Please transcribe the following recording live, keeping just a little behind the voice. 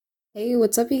Hey,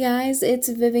 what's up, you guys? It's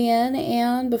Vivian,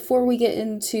 and before we get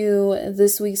into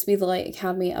this week's Be the Light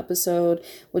Academy episode,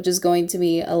 which is going to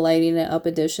be a Lighting It Up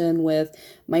edition with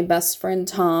my best friend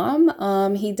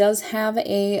Tom, he does have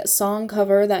a song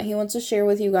cover that he wants to share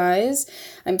with you guys.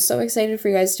 I'm so excited for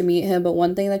you guys to meet him, but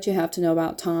one thing that you have to know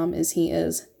about Tom is he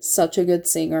is such a good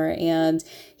singer, and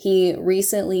he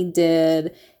recently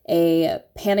did a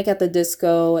Panic at the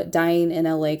Disco Dying in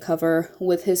LA cover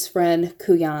with his friend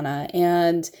Kuyana,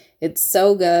 and it's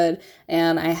so good,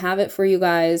 and I have it for you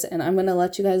guys, and I'm going to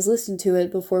let you guys listen to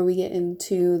it before we get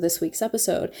into this week's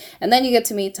episode. And then you get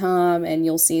to meet Tom, and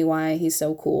you'll see why he's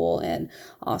so cool and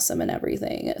awesome and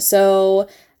everything. So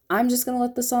I'm just going to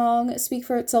let the song speak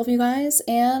for itself, you guys,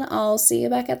 and I'll see you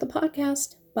back at the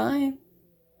podcast. Bye.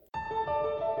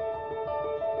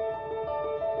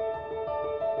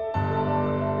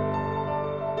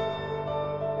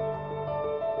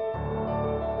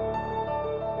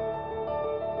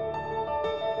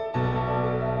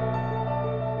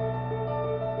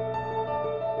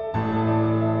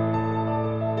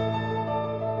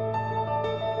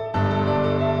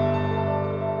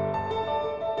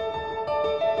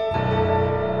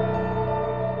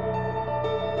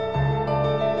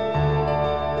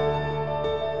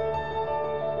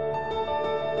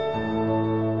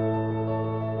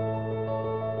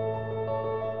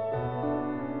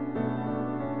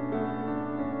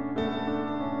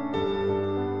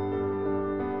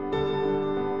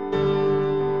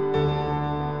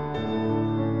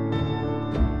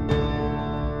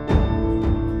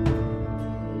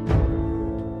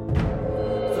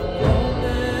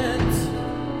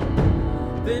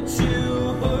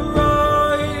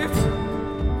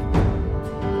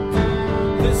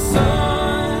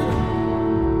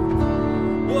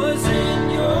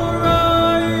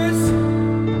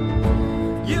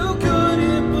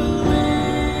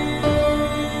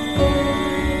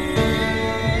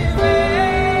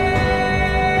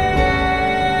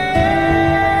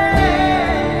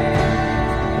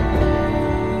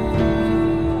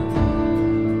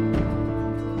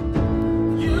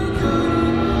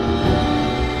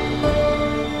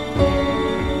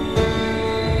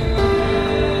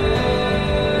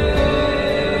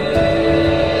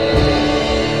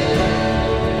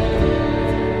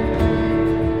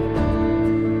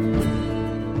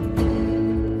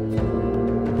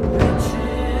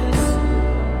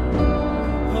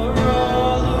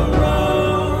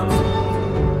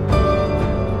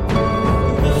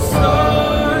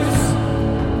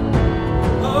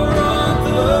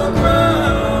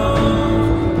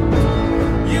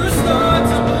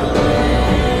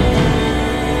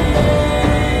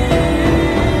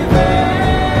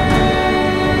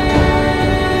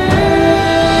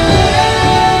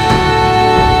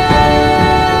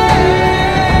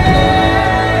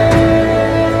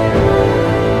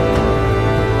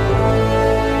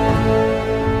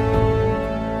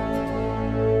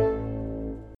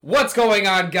 What's going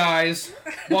on, guys?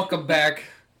 Welcome back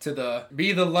to the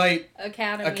Be the Light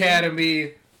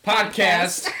Academy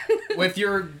podcast with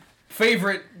your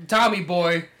favorite Tommy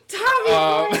boy.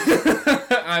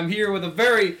 I'm here with a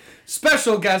very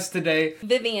special guest today.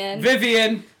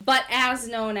 Vivian. But as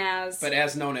known as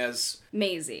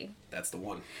Maisie. That's the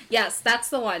one. Yes, that's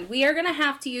the one. We are going to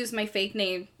have to use my fake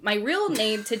name, my real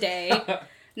name today.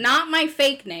 Not my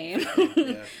fake name.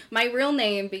 Yeah. My real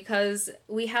name, because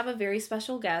we have a very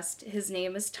special guest. His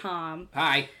name is Tom.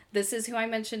 Hi. This is who I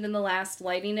mentioned in the last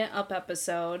Lighting It Up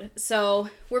episode. So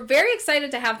we're very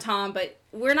excited to have Tom, but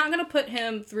we're not going to put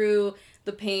him through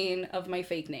the pain of my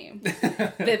fake name,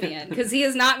 Vivian, because he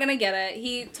is not going to get it.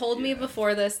 He told me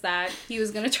before this that he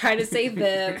was going to try to say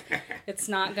Viv. It's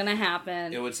not going to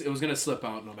happen. It was going to slip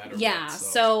out no matter what. Yeah,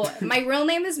 so my real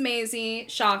name is Maisie.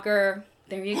 Shocker.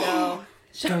 There you go.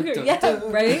 Shocker, yeah,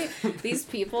 right? These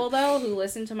people, though, who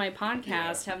listen to my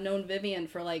podcast have known Vivian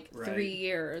for, 3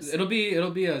 years. It'll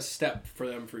be a step for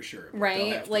them for sure.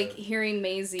 Right? Hearing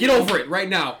Maisie. Get over it right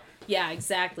now. Yeah,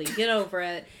 exactly. Get over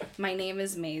it. My name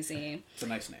is Maisie. It's a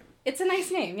nice name. It's a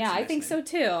nice name. Yeah, I think so,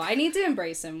 too. I need to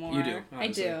embrace him more. You do.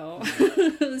 Honestly. I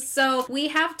do. So, we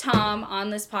have Tom on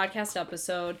this podcast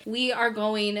episode. We are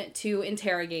going to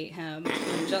interrogate him.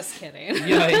 Just kidding.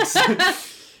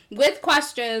 Yikes. With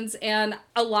questions, and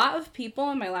a lot of people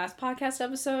in my last podcast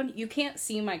episode, you can't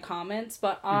see my comments,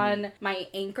 but on my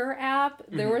Anchor app,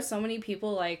 there were so many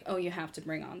people like, oh, you have to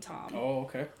bring on Tom. Oh,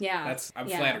 okay. Yeah. I'm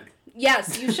flattered.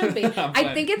 Yes, you should be.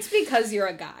 I think it's because you're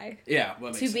a guy. Yeah,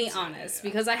 well, to be honest,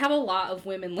 because I have a lot of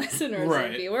women listeners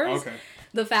and viewers. Okay.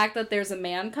 The fact that there's a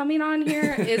man coming on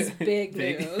here is big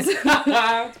news.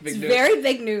 It's very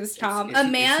big news, Tom. A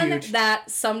man that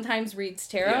sometimes reads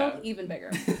tarot, even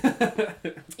bigger.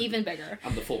 Even bigger.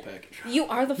 I'm the full package. You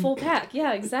are the full pack.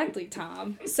 Yeah, exactly,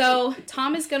 Tom. So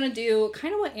Tom is going to do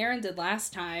kind of what Aaron did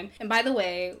last time. And by the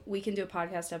way, we can do a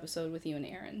podcast episode with you and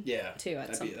Aaron. Yeah. Too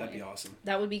at some point. That'd be awesome.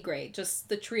 That would be great. Just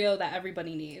the trio that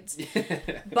everybody needs.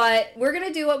 But we're going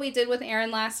to do what we did with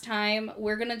Aaron last time.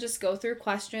 We're going to just go through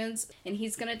questions and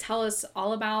he's going to tell us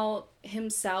all about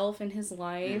himself and his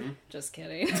life. Just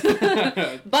kidding.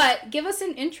 But give us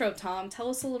an intro, Tom. Tell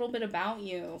us a little bit about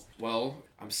you. Well,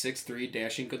 I'm 6'3",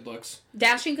 dashing good looks.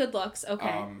 Dashing good looks, okay.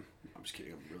 I'm just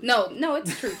kidding. I'm really No,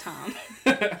 it's true, Tom.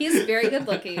 He's very good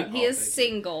looking. He is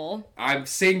single. I'm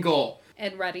single.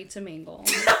 And ready to mingle.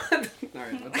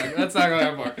 Alright, that's not going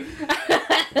that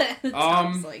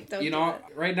far.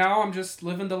 Right now I'm just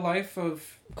living the life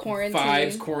of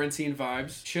quarantine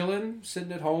vibes. Chilling,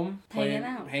 sitting at home, playing,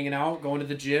 hanging out, going to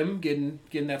the gym, getting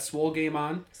that swole game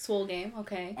on. Swole game,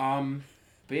 okay.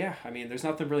 But yeah, I mean, there's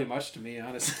nothing really much to me,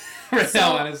 honestly.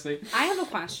 now, honestly. I have a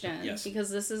question. Yes. Because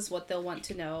this is what they'll want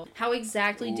to know. How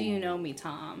exactly do you know me,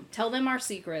 Tom? Tell them our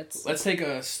secrets. Let's take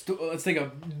a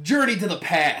journey to the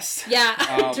past.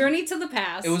 Yeah, journey to the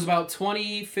past. It was about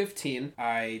 2015.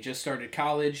 I just started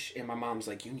college, and my mom's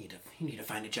like, "You need to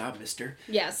find a job, mister."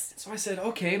 Yes. So I said,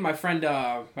 "Okay." My friend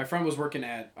was working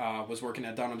at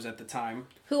Dunham's at the time.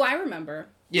 Who I remember.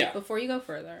 Yeah. Before you go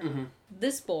further,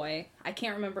 this boy, I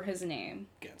can't remember his name.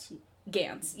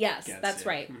 Gantz. Yes, that's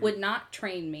right. Would not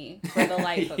train me for the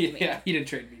life of me. Yeah, he didn't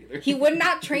train me either. He would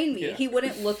not train me. Yeah. He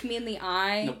wouldn't look me in the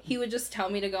eye. Nope. He would just tell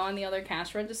me to go on the other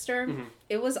cash register.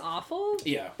 It was awful.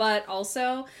 Yeah. But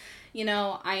also,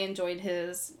 I enjoyed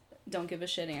his don't give a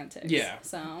shit antics. Yeah.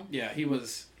 So. Yeah, he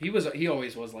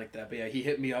always was like that. But yeah, he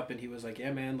hit me up and he was like,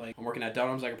 "Yeah, man, like I'm working at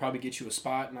Dunham's. I could probably get you a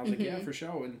spot." And I was like, "Yeah, for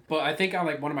sure." But I think on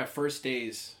like one of my first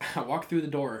days, I walked through the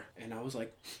door and I was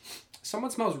like,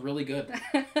 "Someone smells really good."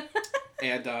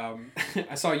 And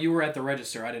I saw you were at the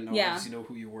register. I didn't know obviously know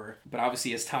who you were, but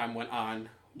obviously as time went on,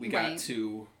 we got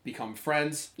to become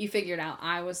friends. You figured out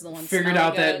I was the one. Figured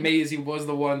out that Maisie was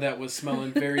the one that was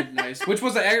smelling very nice, which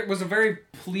was a very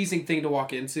pleasing thing to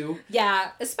walk into.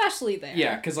 Yeah, especially there.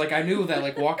 Yeah, because like I knew that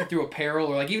like walking through apparel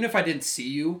or like even if I didn't see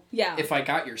you, if I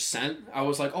got your scent, I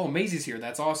was like, "Oh, Maisie's here.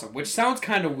 That's awesome." Which sounds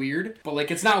kind of weird, but like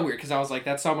it's not weird because I was like,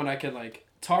 that's someone I could like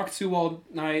talk to all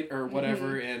night or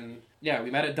whatever. And yeah,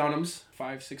 we met at Dunham's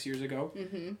 5-6 years ago.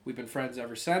 We've been friends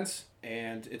ever since,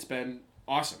 and it's been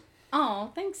awesome.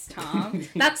 Oh, thanks, Tom.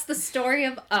 That's the story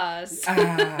of us. But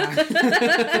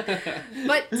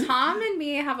Tom and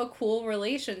me have a cool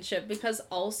relationship because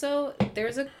also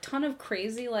there's a ton of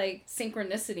crazy like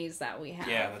synchronicities that we have.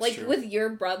 Yeah, that's like true. With your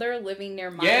brother living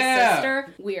near my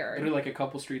sister. Weird. Literally like a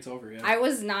couple streets over, yeah. I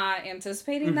was not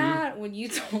anticipating that. When you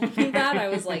told me that, I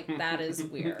was like, that is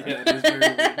weird. Yeah, it is very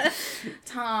weird.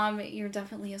 Tom, you're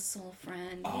definitely a soul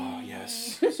friend. Oh,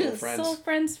 yes. Soul friends. Soul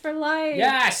friends for life.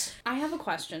 Yes! I have a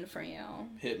question for you.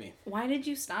 Hit me. Why did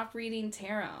you stop reading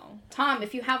tarot? Tom,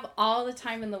 if you have all the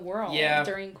time in the world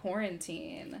during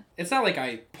quarantine. It's not like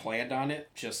I planned on it,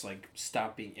 just like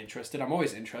stopped being interested. I'm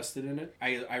always interested in it.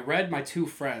 I read my 2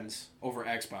 friends over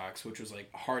Xbox, which was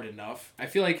like hard enough. I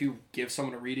feel like if you give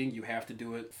someone a reading, you have to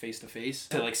do it face to face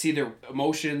to like see their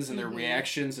emotions and their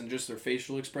reactions and just their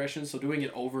facial expressions. So doing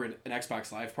it over an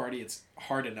Xbox Live party, it's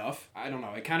hard enough. I don't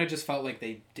know. It kind of just felt like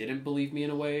they didn't believe me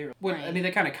in a way. I mean, they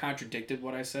kind of contradicted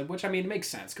what I said, which I mean, it makes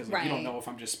sense because like, you don't know if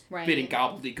I'm just spitting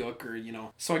gobbledygook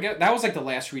or, So I guess that was like the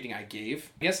last reading I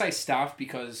gave. I guess I stopped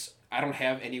because I don't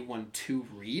have anyone to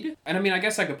read. And I mean, I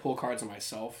guess I could pull cards on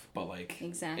myself, but like...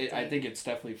 Exactly. I think it's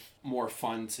definitely more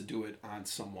fun to do it on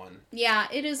someone. Yeah,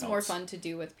 it is more fun to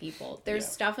do with people.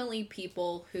 There's definitely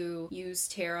people who use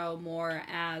tarot more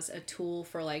as a tool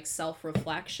for like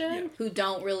self-reflection, who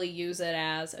don't really use it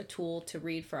as a tool to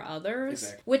read for others.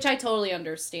 Exactly. Which I totally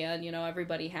understand.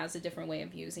 Everybody has a different way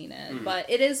of using it. But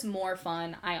it is more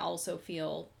fun, I also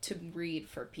feel, to read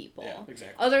for people. Yeah,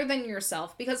 exactly. Other than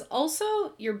yourself. Because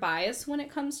also, you're biased when it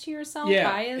comes to yourself.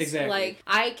 Exactly. Like,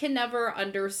 I can never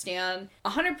understand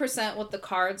 100% what the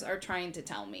cards are trying to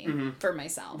tell me for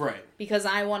myself. Right. Because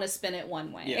I want to spin it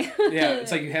one way. Yeah.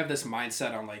 It's like you have this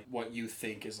mindset on like what you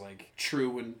think is like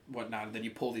true and whatnot, and then you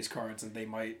pull these cards and they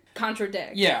might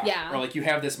contradict. Yeah. Or like you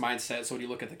have this mindset, so when you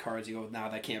look at the cards, you go, "Nah,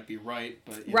 that can't be right."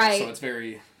 But so it's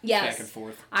very back and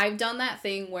forth. I've done that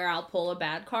thing where I'll pull a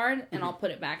bad card and I'll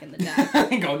put it back in the deck.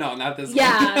 Go, no, not this one.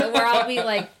 Yeah, where I'll be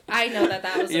like, I know that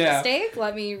was a mistake.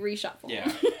 Let me reshuffle.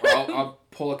 Yeah. Or I'll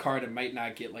pull a card and might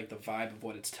not get like the vibe of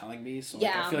what it's telling me. So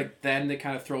like, I feel like then it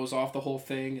kind of throws off the whole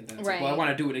thing. And then it's like, well, I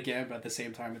want to do it again. But at the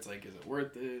same time, it's like, is it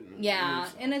worth it?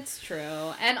 And it's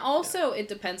true. And also it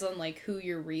depends on like who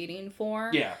you're reading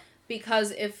for. Yeah.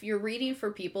 Because if you're reading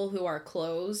for people who are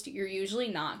closed, you're usually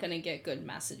not going to get good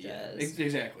messages. Yeah,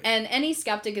 exactly. And any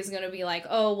skeptic is going to be like,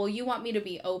 oh, well, you want me to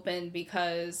be open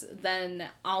because then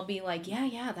I'll be like,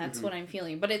 yeah, that's what I'm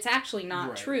feeling. But it's actually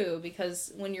not true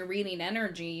because when you're reading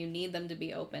energy, you need them to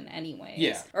be open anyways.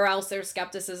 Yeah. Or else their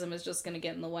skepticism is just going to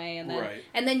get in the way.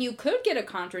 And then you could get a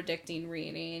contradicting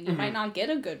reading. You might not get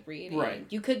a good reading. Right.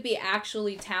 You could be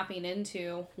actually tapping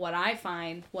into what I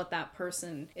find, what that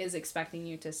person is expecting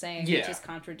you to say. Which is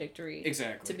contradictory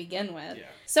to begin with. Yeah.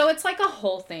 So it's like a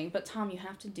whole thing. But Tom, you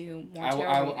have to do more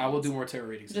tarot readings. I will do more tarot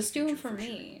readings. Just do them for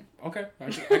me. Sure. Okay.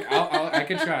 I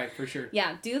can try, for sure.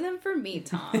 Yeah, do them for me,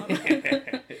 Tom.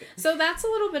 So that's a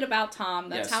little bit about Tom.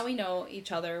 That's how we know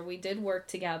each other. We did work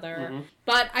together.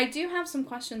 But I do have some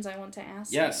questions I want to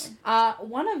ask you.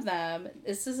 One of them,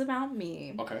 this is about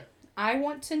me. Okay. I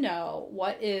want to know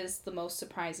what is the most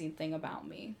surprising thing about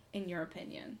me, in your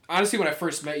opinion. Honestly, when I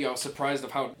first met you, I was surprised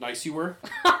of how nice you were.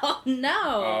 Oh,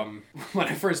 no! When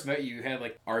I first met you, you had,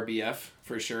 like, RBF,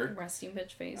 for sure. Resting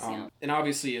bitch face, And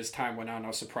obviously, as time went on, I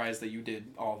was surprised that you did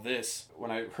all this.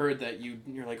 When I heard that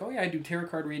you're like, oh yeah, I do tarot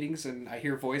card readings, and I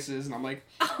hear voices, and I'm like,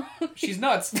 she's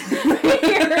nuts.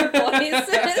 Hear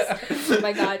voices? Oh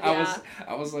my god, yeah.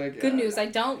 I was like... Good news, I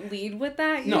don't lead with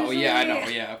that usually. No, yeah, I know,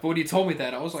 yeah. But when you told me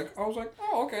that, I was like, oh,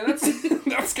 okay,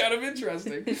 that's kind of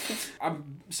interesting.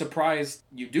 I'm surprised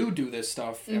you do this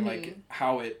stuff and like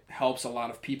how it helps a lot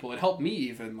of people. It helped me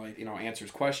even, like, you know,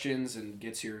 answers questions and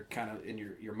gets your kind of in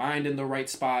your mind in the right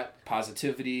spot,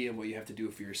 positivity and what you have to do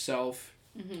for yourself.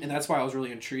 And that's why I was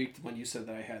really intrigued when you said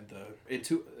that I had the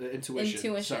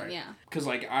intuition. Sorry. Yeah. Because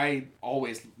like I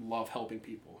always love helping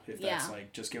people. If that's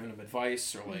like just giving them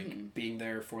advice or like being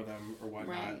there for them or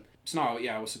whatnot. Right. So no,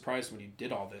 yeah, I was surprised when you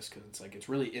did all this because it's like it's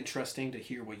really interesting to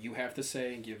hear what you have to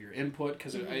say and give your input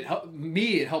because it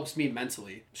helps me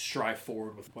mentally strive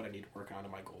forward with what I need to work on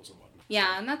and my goals and whatnot.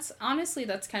 Yeah, and that's honestly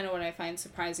kind of what I find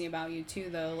surprising about you too,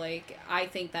 though. Like I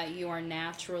think that you are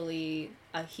naturally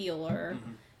a healer.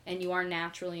 And you are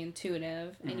naturally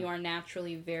intuitive, and you are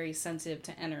naturally very sensitive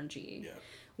to energy,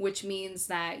 which means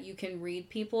that you can read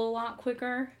people a lot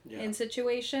quicker in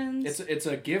situations. It's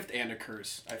a gift and a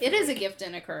curse. It is a gift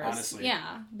and a curse, honestly.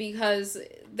 Yeah, because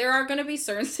there are going to be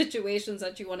certain situations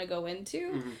that you want to go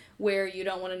into where you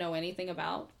don't want to know anything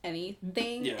about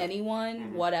anything,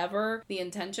 anyone, whatever the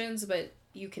intentions, but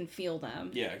you can feel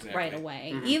them right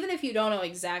away. Even if you don't know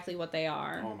exactly what they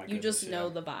are, you just know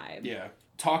the vibe. Yeah.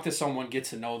 Talk to someone, get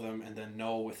to know them, and then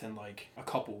know within like a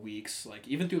couple weeks, like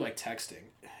even through like texting,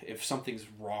 if something's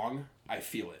wrong, I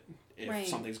feel it. If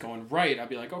something's going right, I'll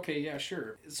be like, okay, yeah,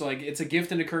 sure. So like it's a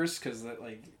gift and a curse because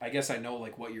like I guess I know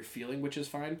like what you're feeling, which is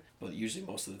fine, but usually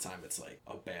most of the time it's like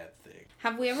a bad thing.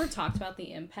 Have we ever talked about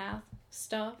the empath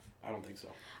stuff? I don't think so.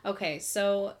 Okay,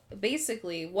 so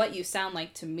basically what you sound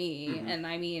like to me, and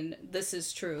I mean, this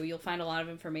is true, you'll find a lot of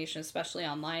information, especially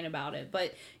online about it,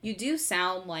 but you do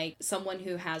sound like someone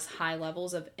who has high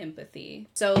levels of empathy.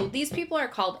 So these people are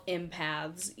called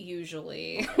empaths,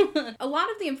 usually. A lot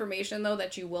of the information, though,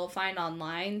 that you will find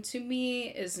online, to me,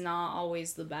 is not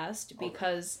always the best,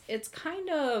 because it's kind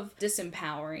of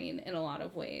disempowering in a lot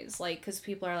of ways. Like, because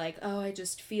people are like, oh, I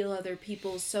just feel other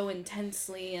people so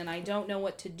intensely, and I don't know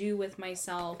what to do with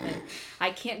myself, and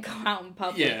I can't go out in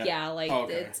public.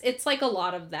 It's like a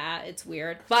lot of that. It's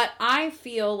weird. But I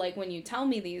feel like when you tell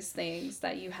me these things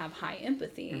that you have high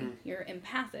empathy, you're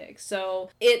empathic. So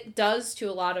it does to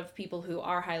a lot of people who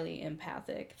are highly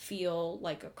empathic feel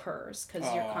like a curse because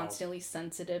you're constantly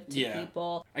sensitive to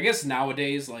people. I guess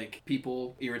nowadays, like,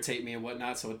 people irritate me and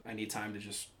whatnot, so I need time to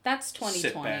just That's 2020.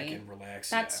 Sit back and relax.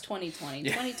 That's 2020.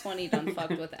 2020 done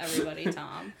fucked with everybody,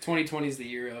 Tom. 2020 is the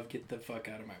year of get the fuck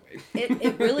out of my way.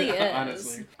 It really is.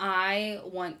 Honestly. I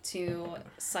want to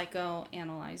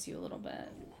psychoanalyze you a little bit.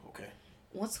 Okay.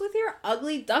 What's with your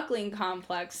ugly duckling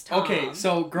complex, Tom? Okay,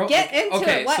 so get into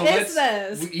it. What is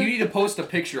this? You need to post a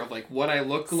picture of like what I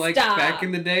look like back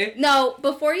in the day. No,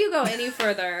 before you go any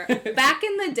further, back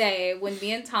in the day when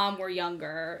me and Tom were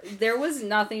younger, there was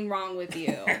nothing wrong with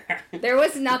you. There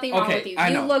was nothing wrong with you.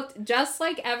 You looked just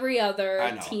like every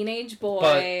other teenage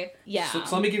boy. So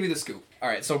let me give you the scoop. All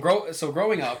right, so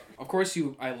growing up, of course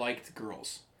I liked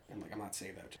girls. and like I'm not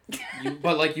saying that,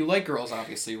 but like you like girls,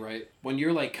 obviously, right? When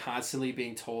you're like constantly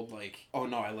being told like, oh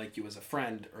no, I like you as a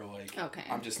friend, or like, okay,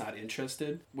 I'm just not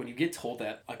interested. When you get told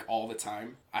that like all the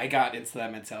time, I got into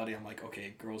that mentality. I'm like,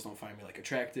 okay, girls don't find me like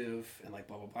attractive and like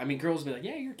blah blah blah. I mean, girls be like,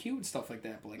 yeah, you're cute and stuff like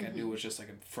that, but like I knew it was just like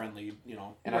a friendly, you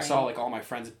know. And I saw like all my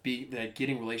friends be like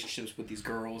getting relationships with these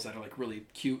girls that are like really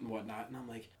cute and whatnot, and I'm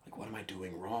like, what am I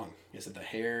doing wrong? Is it the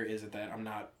hair? Is it that I'm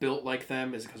not built like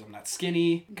them? Is it because I'm not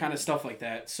skinny? Kind of stuff like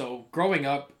that. So growing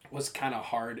up was kind of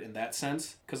hard in that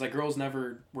sense, because like girls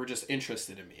never were just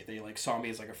interested in me. They like saw me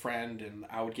as like a friend, and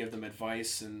I would give them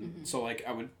advice, and so like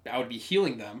I would be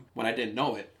healing them when I didn't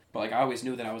know it. But like I always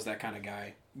knew that I was that kind of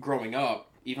guy. Growing up,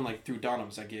 even like through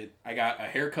Dunham's, I got a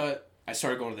haircut. I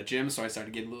started going to the gym, so I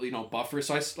started getting, you know, buffer.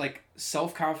 So I, like,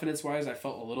 self-confidence wise, I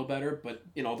felt a little better. But,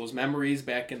 you know, those memories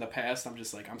back in the past, I'm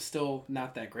just like, I'm still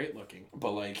not that great looking.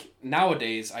 But, like,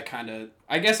 nowadays,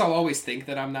 I guess I'll always think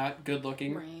that I'm not good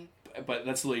looking. Right. But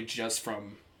that's literally just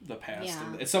from the past. Yeah.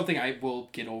 And it's something I will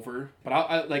get over. But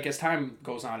I like, as time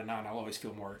goes on, I'll always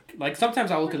feel more... Like, sometimes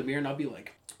I'll look in the mirror and I'll be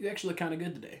like, you actually look kind of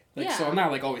good today. Like, so I'm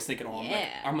not like always thinking, oh,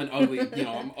 I'm an ugly, you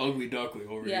know, I'm ugly duckling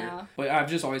over here. But I've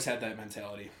just always had that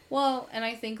mentality. Well, and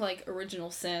I think like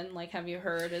original sin, like have you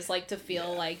heard, is like to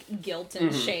feel like guilt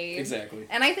and shame. Exactly.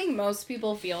 And I think most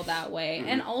people feel that way.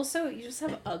 And also you just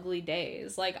have ugly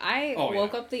days. Like I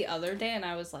woke up the other day and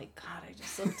I was like, God, I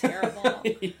just look terrible.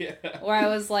 Where I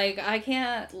was like, I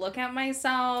can't look at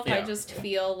myself. I just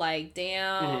feel like,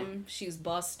 damn, she's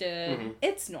busted.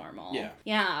 It's normal.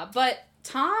 Yeah, but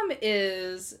Tom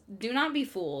is, do not be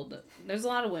fooled. There's a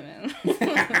lot of women.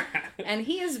 And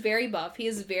he is very buff. He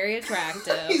is very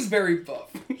attractive. He's very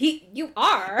buff. You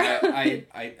are.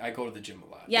 I go to the gym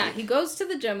a lot. Yeah, he goes to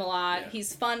the gym a lot. Yeah.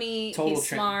 He's funny. He's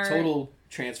smart. Total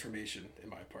transformation in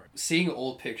my part. Seeing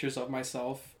old pictures of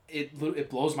myself, it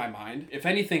blows my mind. If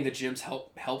anything, the gym's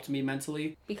helped me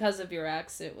mentally. Because of your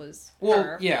ex, it was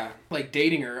her. Yeah. Like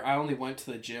dating her, I only went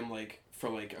to the gym like for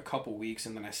like a couple weeks,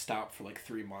 and then I stopped for like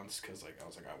 3 months because like I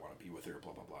was like, I want to be with her,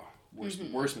 blah blah blah.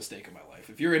 Worst mistake of my life.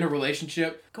 If you're in a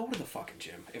relationship, go to the fucking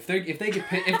gym. If they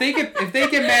get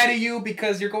mad at you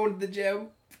because you're going to the gym,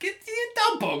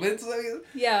 dump them. It's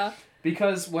like,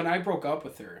 because when I broke up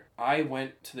with her, I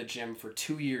went to the gym for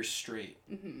 2 years straight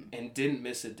and didn't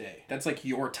miss a day. That's like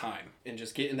your time, and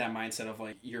just get in that mindset of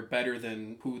like you're better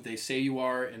than who they say you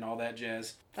are and all that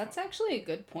jazz. That's actually a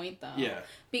good point though. Yeah.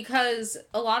 Because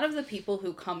a lot of the people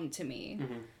who come to me,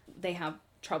 they have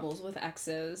troubles with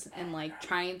exes and like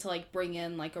trying to like bring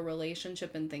in like a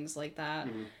relationship and things like that,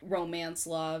 romance,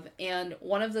 love. And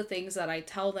one of the things that I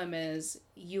tell them is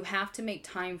you have to make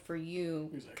time for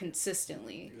you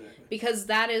consistently, because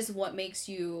that is what makes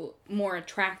you more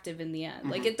attractive in the end.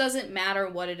 Like it doesn't matter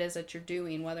what it is that you're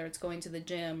doing, whether it's going to the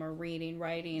gym or reading,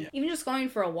 writing, even just going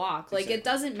for a walk. Like it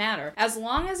doesn't matter, as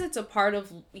long as it's a part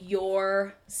of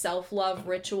your self-love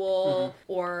ritual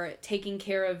or taking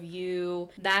care of you.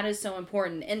 That is so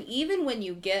important. And even when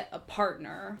you get a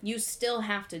partner, you still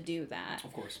have to do that,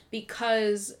 of course,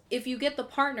 because if you get the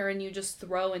partner and you just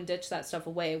throw and ditch that stuff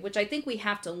away, which I think we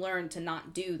have to learn to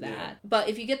not do that. But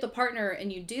if you get the partner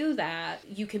and you do that,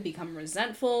 you can become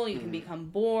resentful, you can become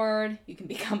bored, you can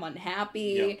become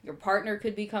unhappy, your partner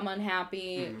could become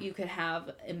unhappy, you could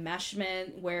have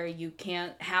enmeshment where you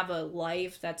can't have a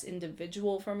life that's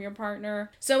individual from your partner.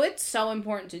 So it's so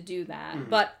important to do that.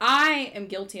 But I am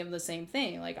guilty of the same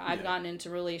thing. Like I've gotten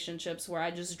into relationships where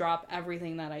I just drop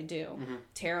everything that I do,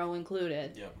 tarot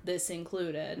included, this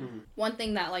included. One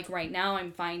thing that like right now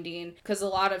I'm finding, because a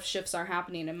lot of shifts are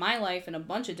happening in my life in a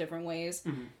bunch of different ways,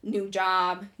 new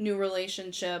job, new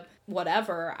relationship,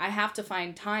 whatever, I have to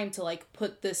find time to like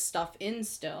put this stuff in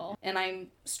still, and I'm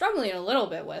struggling a little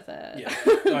bit with it.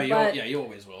 You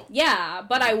always will. Yeah,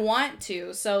 but I want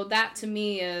to. So that to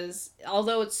me is,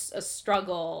 although it's a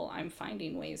struggle, I'm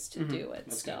finding ways to do it.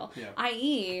 That's still.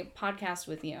 I.e. podcast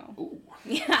with you. Ooh.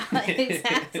 Yeah,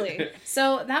 exactly.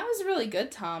 So that was really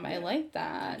good, Tom. I like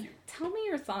that. Thank you. Tell me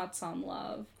your thoughts on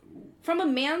love. From a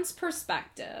man's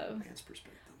perspective.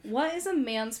 What is a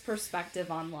man's perspective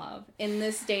on love in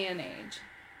this day and age?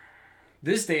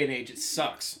 This day and age, it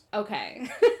sucks. Okay.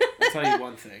 I'll tell you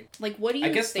one thing. Like, what do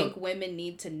you think women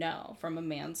need to know from a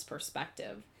man's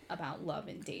perspective about love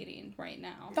and dating right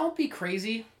now? Don't be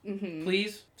crazy,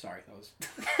 please. Sorry, that was...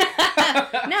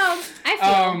 No, I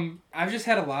feel... I've just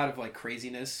had a lot of, like,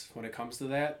 craziness when it comes to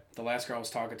that. The last girl I was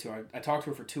talking to, I talked to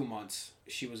her for 2 months.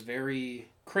 She was very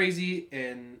crazy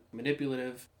and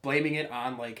manipulative, blaming it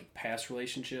on, like, past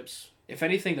relationships. if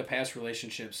anything, the past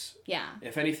relationships, yeah,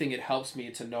 if anything, it helps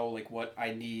me to know like what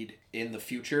I need in the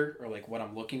future or like what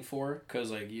I'm looking for.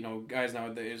 Because like, you know, guys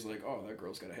nowadays like, oh, that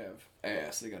girl's gotta have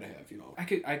ass, they gotta have, you know,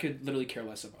 I could literally care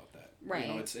less about that. Right.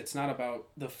 You know, it's not about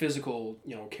the physical,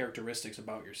 you know, characteristics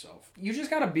about yourself. You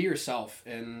just gotta be yourself.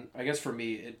 And I guess for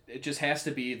me, it just has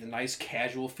to be the nice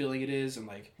casual feeling it is, and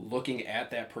like looking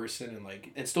at that person and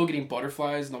like, and still getting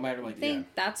butterflies no matter like, I think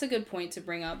that's a good point to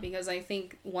bring up, because I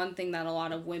think one thing that a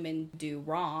lot of women do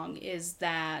wrong is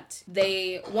that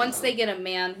once they get a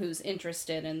man who's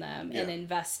interested in them and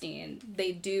investing,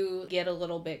 they do get a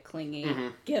little bit clingy,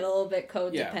 get a little bit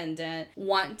codependent,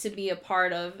 want to be a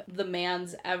part of the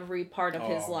man's every part of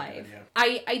his life.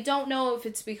 God, I don't know if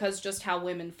it's because just how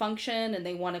women function and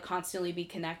they want to constantly be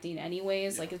connecting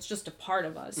anyways. Like, it's just a part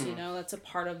of us, you know, that's a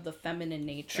part of the feminine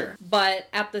nature. Sure. But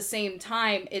at the same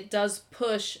time, it does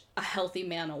push a healthy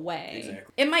man away.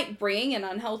 Exactly. It might bring an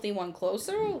unhealthy one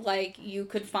closer. Like, you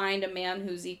could find a man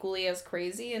who's equally as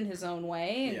crazy in his own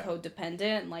way and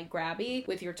codependent and like grabby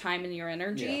with your time and your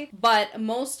energy. But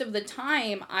most of the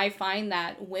time, I find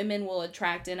that women will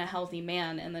attract in a healthy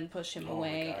man and then push him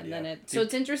away. God, and then so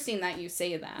it's interesting that you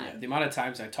say that. Yeah. The amount of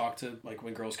times I talk to, like,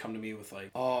 when girls come to me with like,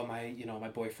 oh, my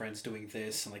boyfriend's doing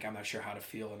this and like I'm not sure how to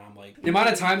feel, and I'm like, the amount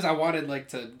of times I wanted like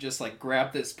to just like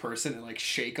grab this person and like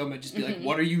shake them and just be like,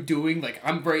 what are you doing? Like,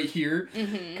 I'm right here,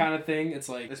 kind of thing. It's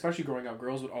like, especially growing up,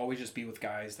 girls would always just be with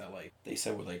guys that like they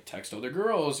said would like text other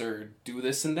girls or do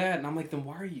this and that, and I'm like, then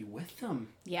why are you with them?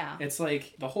 Yeah. It's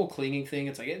like the whole clinging thing.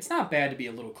 It's like, it's not bad to be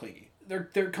a little clingy.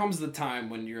 There comes the time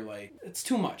when you're like, it's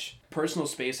too much. Personal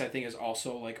space, I think, is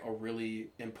also like a really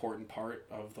important part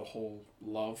of the whole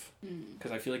love,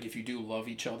 because I feel like if you do love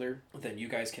each other, then you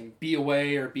guys can be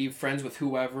away or be friends with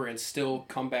whoever and still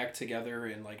come back together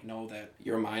and like know that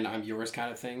you're mine, I'm yours, kind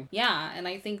of thing. Yeah, and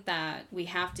I think that we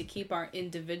have to keep our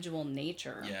individual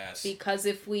nature. Yes. Because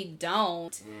if we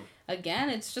don't, again,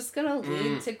 it's just gonna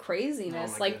lead to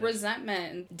craziness, like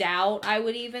resentment and doubt. I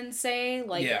would even say,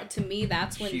 like, to me,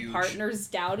 that's when partners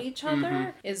doubt each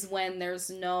other, is when there's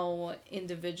no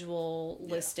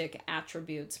individualistic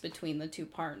attributes between the two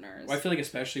partners. Well, I feel like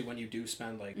especially when you do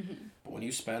spend like when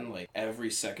you spend like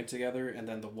every second together and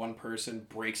then the one person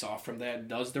breaks off from that,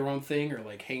 does their own thing, or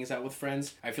like hangs out with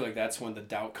friends, I feel like that's when the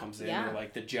doubt comes in, or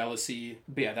like the jealousy.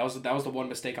 But yeah, that was the one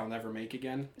mistake I'll never make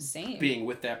again. Same. Being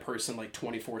with that person like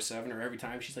 24/7, or every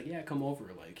time she's like, yeah, come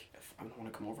over. Like, if I don't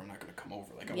want to come over, I'm not going to come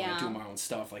over. Like, I want to do my own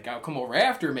stuff. Like, I'll come over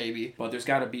after maybe, but there's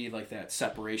got to be like that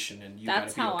separation, and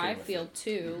that's how I feel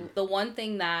too. The one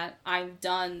thing that I've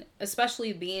done,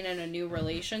 especially being in a new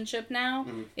relationship now,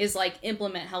 is like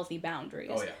implement healthy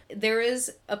boundaries. Oh, yeah. There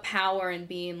is a power in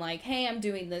being like, hey, I'm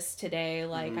doing this today,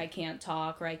 like I can't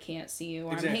talk, or I can't see you,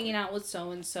 or I'm hanging out with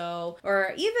so and so,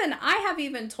 or even I have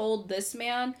even told this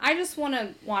man, I just want to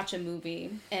watch a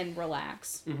movie and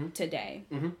relax today.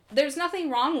 There's nothing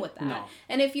wrong with that. No.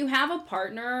 And if you have a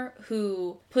partner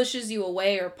who pushes you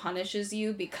away or punishes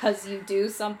you because you do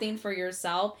something for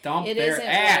yourself, it isn't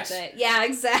worth it. Yeah,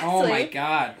 exactly. Oh my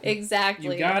God.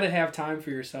 Exactly. You gotta have time for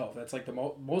yourself. That's like the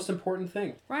most important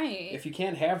thing. Right. If you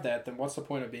can't have that, then what's the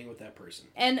point of being with that person?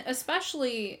 And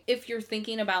especially if you're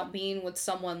thinking about being with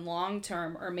someone long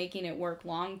term or making it work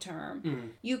long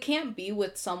term, you can't be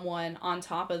with someone on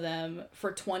top of them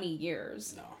for 20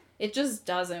 years. No. It just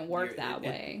doesn't work that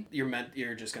way. Your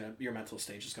mental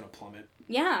stage is gonna plummet.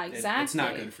 Yeah, exactly. It's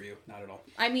not good for you, not at all.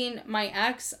 I mean, my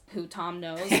ex, who Tom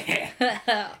knows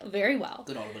very well.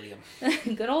 Good old William.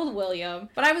 Good old William.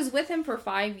 But I was with him for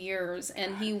 5 years,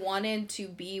 and he wanted to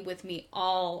be with me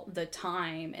all the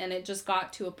time, and it just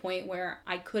got to a point where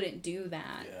I couldn't do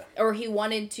that. Yeah. Or he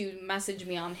wanted to message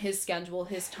me on his schedule,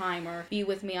 his time, or be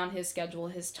with me on his schedule,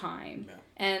 his time. Yeah.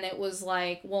 And it was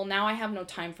like, well, now I have no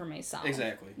time for myself.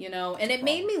 Exactly. You know, and it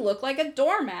made me look like a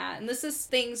doormat. And this is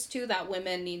things, too, that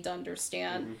women need to understand.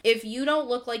 If you don't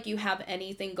look like you have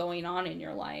anything going on in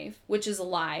your life, which is a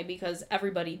lie because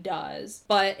everybody does,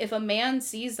 but if a man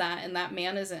sees that and that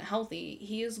man isn't healthy,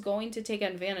 he is going to take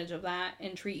advantage of that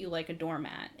and treat you like a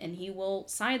doormat, and he will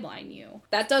sideline you.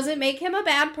 That doesn't make him a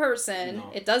bad person.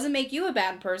 No. It doesn't make you a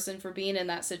bad person for being in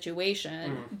that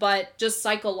situation, but just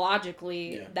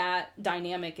psychologically, that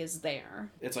dynamic is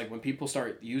there. It's like when people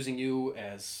start using you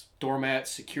as doormat,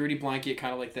 security blanket,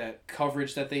 kind of like that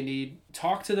coverage that they need.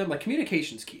 Talk to them. Like,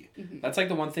 communication's key. That's like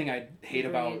the one thing I hate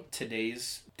about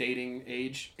today's dating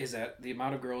age, is that the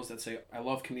amount of girls that say, I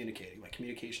love communicating. Like,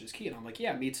 communication is key. And I'm like,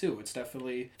 yeah, me too. It's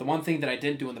definitely the one thing that I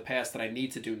didn't do in the past that I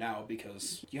need to do now,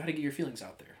 because you got to get your feelings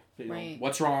out there. You know,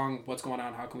 what's wrong? What's going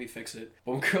on? How can we fix it?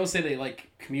 But when girls say they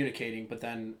like communicating, but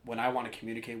then when I want to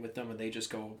communicate with them and they just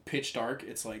go pitch dark,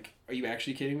 it's like, are you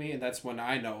actually kidding me? And that's when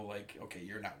I know, like, okay,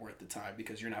 you're not worth the time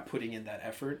because you're not putting in that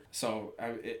effort. So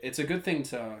it's a good thing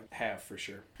to have for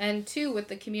sure. And too, with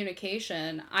the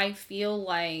communication, I feel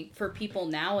like for people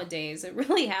nowadays, it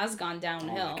really has gone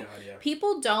downhill. Oh my God, yeah.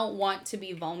 People don't want to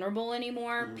be vulnerable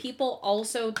anymore. Mm-hmm. People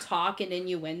also talk in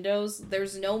innuendos.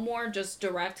 There's no more just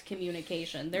direct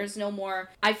communication. There's no more,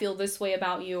 I feel this way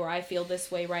about you, or I feel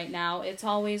this way right now. It's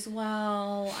always,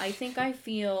 well, I think I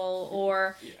feel,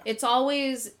 or it's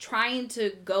always trying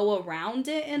to go around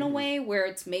it in a way where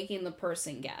it's making the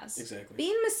person guess. Exactly.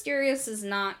 Being mysterious is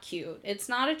not cute. It's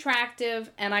not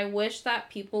attractive, and I wish that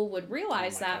people would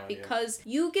realize that, because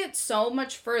you get so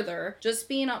much further just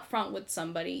being upfront with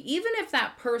somebody. Even if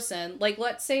that person, like,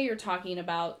 let's say you're talking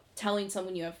about telling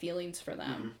someone you have feelings for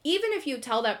them. Mm-hmm. Even if you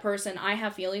tell that person, I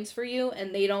have feelings for you,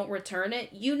 and they don't return it,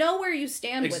 you know where you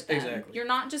stand with them. Exactly. You're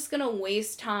not just going to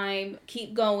waste time,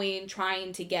 keep going,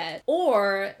 trying to get.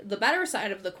 Or the better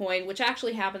side of the coin, which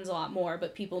actually happens a lot more,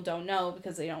 but people don't know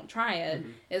because they don't try it,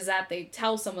 is that they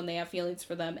tell someone they have feelings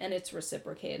for them, and it's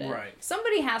reciprocated. Right.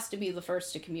 Somebody has to be the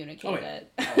first to communicate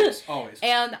it. Always.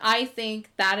 And I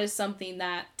think that is something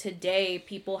that today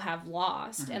people have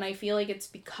lost. And I feel like it's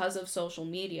because of social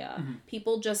media.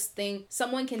 People just think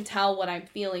someone can tell what I'm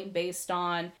feeling based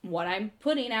on what I'm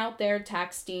putting out there,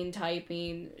 texting,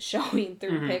 typing, showing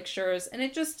through pictures, and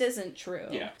it just isn't true.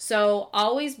 Yeah. So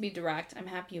always be direct. I'm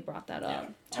happy you brought that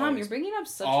up. Tom, always. You're bringing up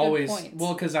such good points.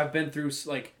 Well, because I've been through,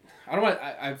 like,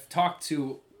 I've talked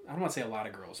to, I don't want to say a lot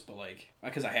of girls, but, like,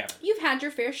 because I haven't. You've had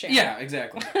your fair share. Yeah,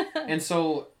 exactly. And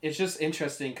so it's just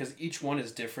interesting because each one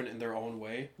is different in their own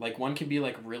way. Like, one can be,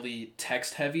 like, really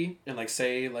text heavy and, like,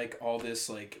 say, like, all this,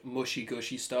 like, mushy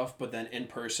gushy stuff, but then in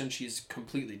person she's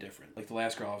completely different. Like, the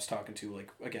last girl I was talking to,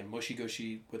 like, again, mushy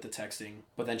gushy with the texting,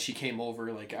 but then she came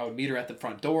over, like, I would meet her at the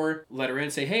front door, let her in,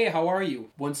 say, hey, how are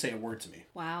you? Wouldn't say a word to me.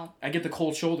 Wow. I get the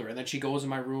cold shoulder, and then she goes in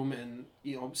my room and,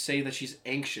 say that she's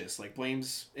anxious, like,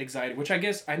 blames anxiety, which I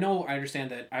guess, I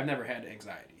understand that I've never had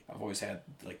anxiety. I've always had,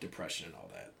 like, depression and all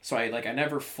that. So I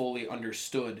never fully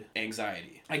understood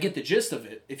anxiety. I get the gist of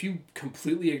it. If you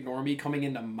completely ignore me coming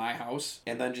into my house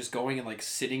and then just going and, like,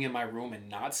 sitting in my room and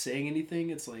not saying anything,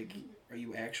 it's like, are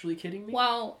you actually kidding me?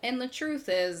 Well, and the truth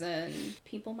is, and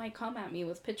people might come at me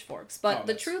with pitchforks, but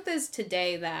the truth is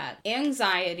today that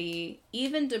anxiety,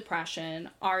 even depression,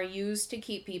 are used to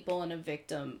keep people in a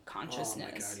victim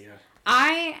consciousness. Oh my God, yeah.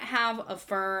 I have a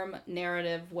firm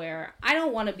narrative where I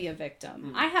don't want to be a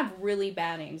victim. I have really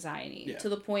bad anxiety to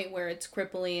the point where it's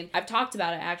crippling. I've talked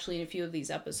about it actually in a few of these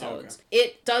episodes. Okay.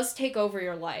 It does take over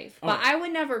your life, but I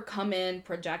would never come in,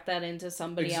 project that into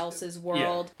somebody else's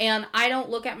world. Yeah. And I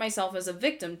don't look at myself as a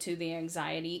victim to the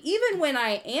anxiety. Even when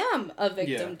I am a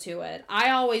victim to it, I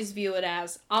always view it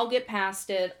as I'll get past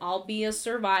it. I'll be a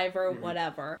survivor,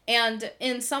 whatever. And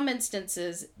in some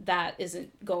instances, that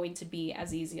isn't going to be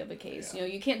as easy of a case. Yeah.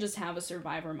 You can't just have a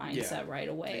survivor mindset right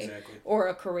away or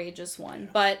a courageous one. Yeah.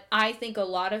 But I think a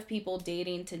lot of people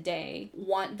dating today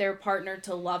want their partner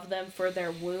to love them for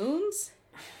their wounds,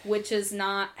 which is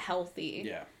not healthy.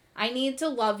 Yeah. I need to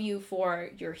love you for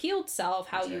your healed self,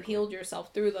 how you healed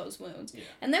yourself through those wounds. Yeah.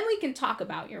 And then we can talk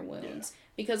about your wounds. Yeah.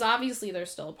 Because obviously they're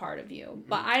still a part of you.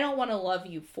 But I don't want to love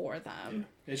you for them.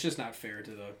 Yeah. It's just not fair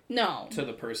to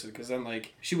the person. Because then,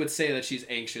 like, she would say that she's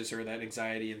anxious or that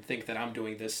anxiety and think that I'm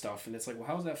doing this stuff. And it's like, well,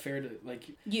 how is that fair to, like...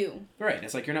 You. Right.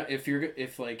 It's like, you're not...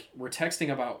 If like, we're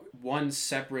texting about one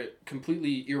separate,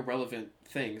 completely irrelevant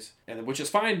things, and which is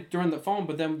fine during the phone,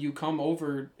 but then you come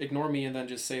over, ignore me, and then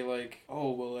just say, like,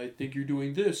 oh, well, I think you're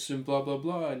doing this, and blah, blah,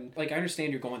 blah. And, like, I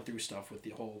understand you're going through stuff with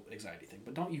the whole anxiety thing,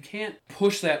 but you can't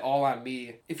push that all on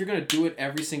me. If you're going to do it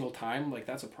every single time, like,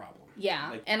 that's a problem.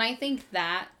 Yeah, like, and I think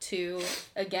that, too,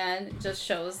 again, just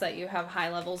shows that you have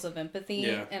high levels of empathy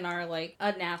and are, like,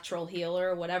 a natural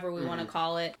healer, whatever we want to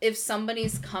call it. If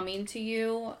somebody's coming to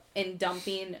you and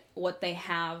dumping what they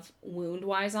have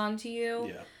wound-wise onto you...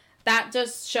 Yeah. That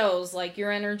just shows, like,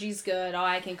 your energy's good. Oh,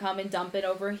 I can come and dump it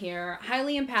over here.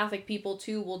 Highly empathic people,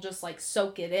 too, will just, like,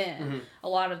 soak it in a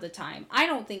lot of the time. I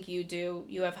don't think you do.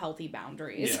 You have healthy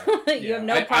boundaries. Yeah. You have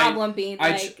no problem being,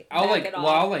 like,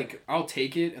 I'll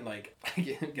take it and, like, I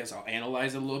guess I'll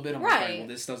analyze it a little bit. I'm like, well,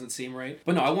 this doesn't seem right.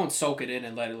 But no, I won't soak it in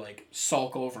and let it, like,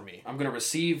 sulk over me. I'm going to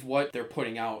receive what they're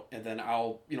putting out, and then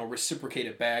I'll, reciprocate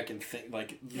it back and think,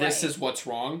 like, this is what's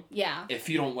wrong. Yeah. If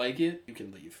you don't like it, you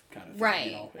can leave, kind of thing.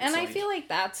 Right. And And I feel like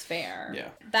that's fair. Yeah.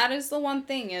 That is the one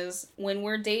thing is when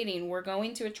we're dating, we're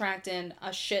going to attract in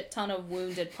a shit ton of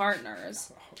wounded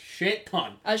partners.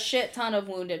 A shit ton of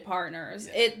wounded partners.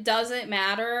 Yeah. It doesn't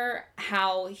matter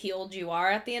how healed you are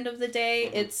at the end of the day.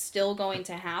 Mm-hmm. It's still going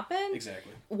to happen.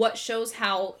 Exactly. What shows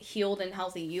how healed and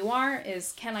healthy you are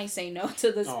is, can I say no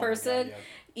to this person? God, yeah.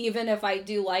 Even if I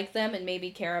do like them and maybe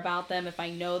care about them, if I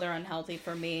know they're unhealthy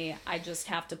for me, I just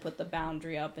have to put the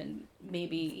boundary up and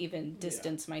maybe even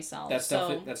distance myself. That's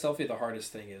definitely the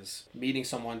hardest thing is meeting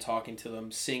someone, talking to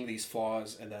them, seeing these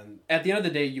flaws, and then at the end of the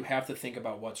day, you have to think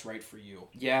about what's right for you.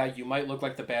 Yeah, you might look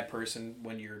like the bad person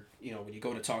when you're, when you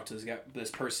go to talk to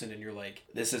this person and you're like,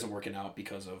 this isn't working out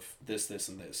because of this, this,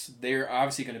 and this. They're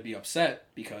obviously going to be upset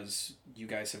because you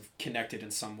guys have connected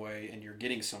in some way and you're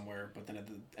getting somewhere, but then at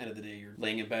the end of the day, you're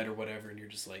laying in bed or whatever and you're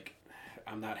just like,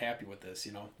 I'm not happy with this.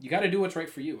 You got to do what's right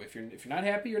for you. If you're not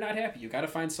happy, you're not happy. You got to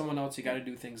find someone else. You got to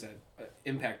do things that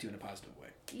impact you in a positive way.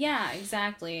 Yeah,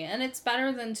 exactly. And it's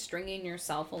better than stringing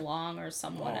yourself along or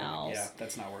someone else. Yeah,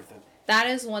 that's not worth it. That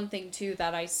is one thing too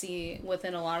that I see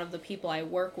within a lot of the people I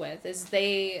work with is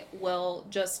they will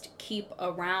just keep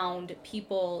around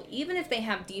people even if they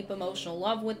have deep emotional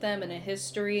love with them and a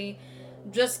history.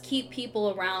 Just keep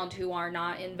people around who are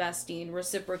not investing,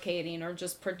 reciprocating, or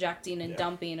just projecting and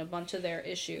dumping a bunch of their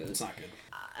issues. It's not good.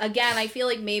 Again, I feel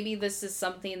like maybe this is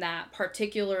something that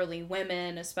particularly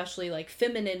women, especially like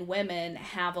feminine women,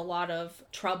 have a lot of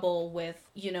trouble with,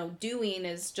 doing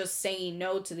is just saying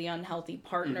no to the unhealthy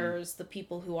partners, the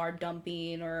people who are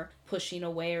dumping or pushing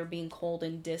away or being cold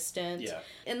and distant. Yeah.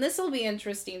 And this will be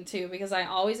interesting too because I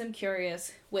always am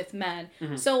curious with men.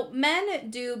 Mm-hmm. So men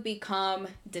do become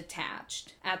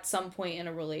detached at some point in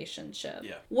a relationship.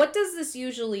 Yeah. What does this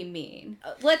usually mean?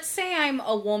 Let's say I'm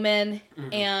a woman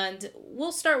and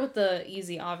we'll start with the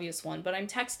easy, obvious one, but I'm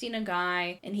texting a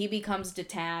guy and he becomes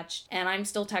detached and I'm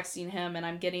still texting him and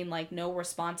I'm getting like no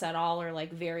response at all or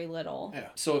like very little. Yeah.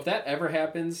 So if that ever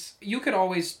happens, you could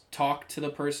always talk to the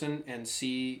person and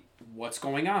see what's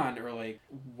going on or like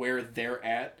where they're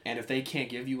at, and if they can't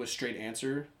give you a straight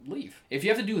answer, leave. If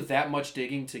you have to do that much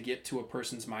digging to get to a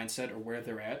person's mindset or where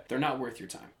they're at, they're not worth your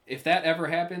time. If that ever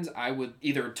happens, I would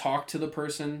either talk to the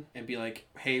person and be like,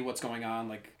 hey, what's going on?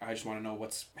 Like, I just want to know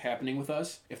what's happening with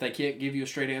us. If they can't give you a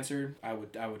straight answer, I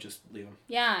would just leave them.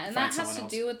 Yeah, and that has to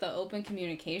do with the open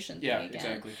communication thing again.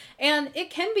 Exactly. And it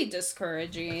can be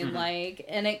discouraging,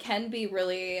 and it can be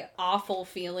really awful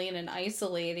feeling and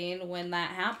isolating when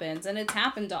that happens. And it's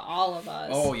happened to all of us.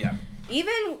 Oh, yeah.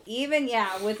 Even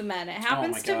with men. It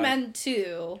happens to men,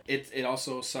 too. It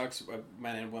also sucks,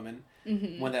 men and women,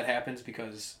 when that happens,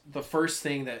 because the first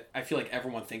thing that I feel like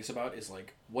everyone thinks about is,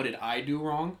 like, what did I do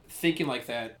wrong? Thinking like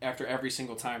that after every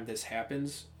single time this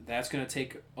happens, that's going to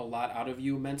take a lot out of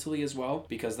you mentally as well,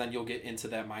 because then you'll get into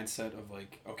that mindset of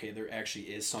like, okay, there actually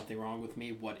is something wrong with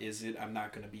me. What is it? I'm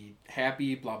not going to be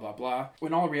happy, blah, blah, blah.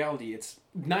 When all reality, it's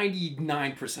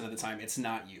 99% of the time, it's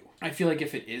not you. I feel like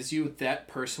if it is you, that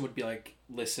person would be like,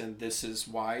 listen, this is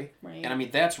why. Right. And I mean,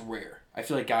 that's rare. I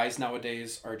feel like guys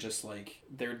nowadays are just like,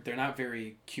 they're not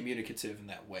very communicative in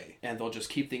that way. And they'll just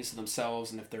keep things to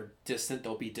themselves. And if they're distant,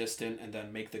 they'll be distant and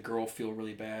then make the girl feel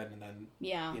really bad. And then,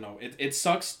 it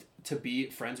sucks to be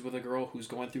friends with a girl who's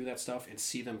going through that stuff and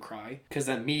see them cry. Because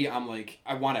then I'm like,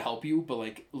 I want to help you, but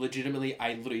like legitimately,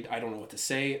 I don't know what to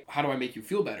say. How do I make you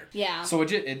feel better? Yeah. So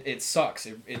it sucks.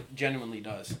 It genuinely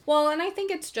does. Well, and I think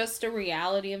it's just a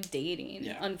reality of dating.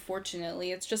 Yeah.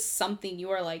 Unfortunately, it's just something you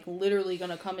are like literally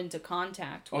going to come into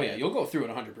contact with. Oh yeah, you'll go through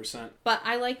it 100%. But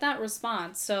I like that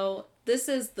response. So this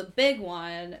is the big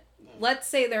one. Let's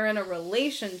say they're in a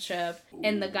relationship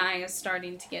and the guy is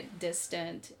starting to get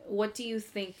distant. What do you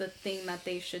think the thing that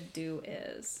they should do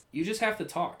is? You just have to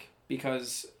talk.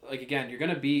 Because, like, again, you're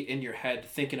going to be in your head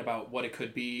thinking about what it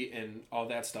could be and all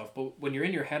that stuff. But when you're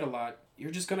in your head a lot,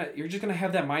 you're just gonna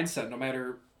have that mindset no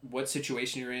matter what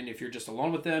situation you're in. If you're just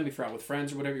alone with them, if you're out with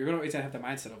friends or whatever, you're always gonna have the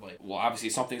mindset of like, well,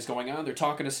 obviously something's going on. They're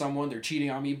talking to someone. They're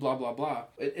cheating on me. Blah blah blah.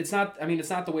 It's not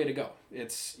the way to go.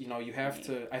 It's you have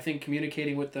to. I think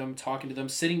communicating with them, talking to them,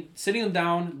 sitting them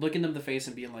down, looking them in the face,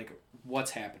 and being like,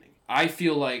 what's happening? I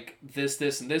feel like this,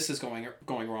 and this is going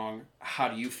wrong. How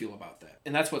do you feel about that?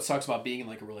 And that's what sucks about being in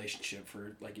like a relationship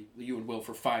for like you and Will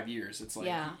for 5 years. It's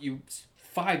like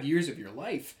 5 years of your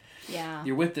life. Yeah.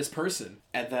 You're with this person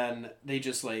and then they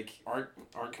just like aren't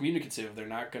communicative. They're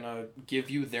not gonna give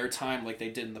you their time like they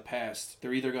did in the past.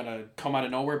 They're either gonna come out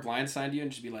of nowhere, blindside you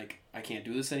and just be like, I can't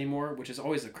do this anymore, which is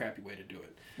always a crappy way to do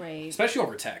it. Right. Especially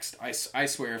over text. I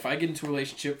swear, if I get into a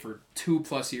relationship for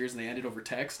 2+ years and they end it over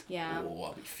text,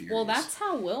 I'll be furious. Well, that's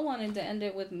how Will wanted to end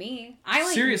it with me.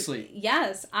 Seriously?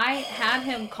 Yes, I had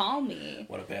him call me.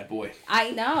 What a bad boy.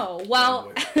 I know.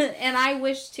 Well, and I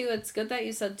wish too, it's good that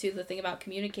you said too the thing about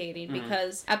communicating,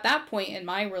 because at that point in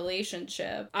my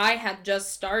relationship, I had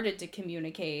just started to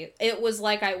communicate. It was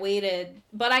like I waited,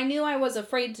 but I knew I was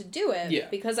afraid to do it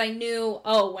because I knew,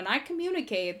 when I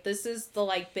communicate, this is the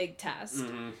like big test.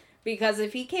 Because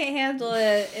if he can't handle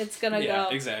it, it's gonna go.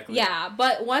 Exactly. Yeah,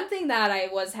 but one thing that I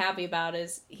was happy about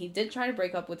is he did try to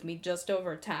break up with me just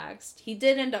over text. He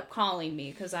did end up calling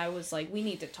me because I was like, we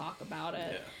need to talk about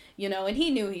it. Yeah. You know, and he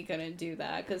knew he couldn't do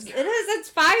that because it's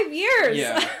 5 years.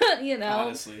 Yeah. You know?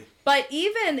 Honestly. But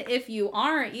even if you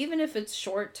aren't, even if it's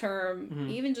short term,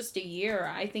 even just a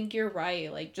year, I think you're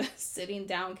right. Like, just sitting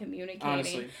down, communicating.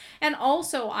 Honestly. And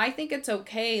also, I think it's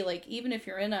okay, like, even if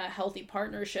you're in a healthy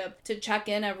partnership, to check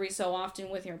in every so often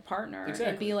with your partner. Exactly.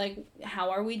 And be like, how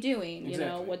are we doing? Exactly.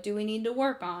 You know, what do we need to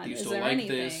work on? Do you still like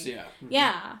anything? This? Yeah.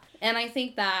 Yeah. And I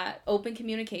think that open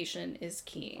communication is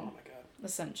key. Oh, my God.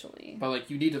 Essentially. But,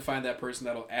 like, you need to find that person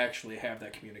that'll actually have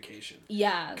that communication.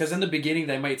 Yes. Because in the beginning,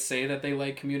 they might say that they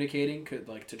like communicating,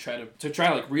 to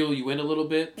try like, reel you in a little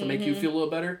bit, to make you feel a little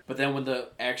better. But then when the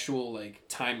actual, like,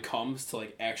 time comes to,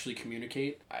 like, actually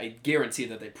communicate, I guarantee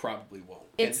that they probably won't.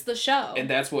 It's the show. And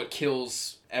that's what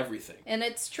kills everything. And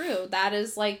it's true. That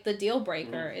is like the deal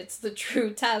breaker. It's the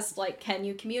true test. Like, can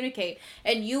you communicate?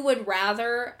 And you would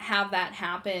rather have that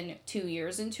happen 2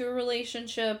 years into a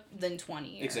relationship than 20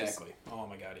 years. Exactly. Oh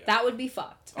my God, yeah. That would be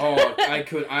fucked. Oh,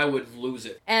 I would lose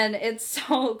it. And it's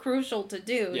so crucial to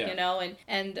do, you know,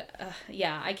 and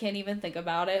I can't even think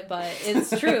about it, but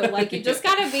it's true. Like, you just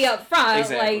gotta be upfront.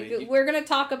 Exactly. Like, we're gonna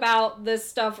talk about this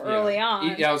stuff early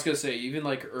on. Yeah, I was gonna say, even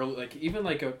like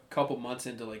a couple months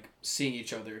into like seeing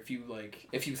each other, if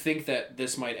you think that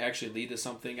this might actually lead to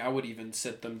something, I would even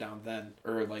sit them down then,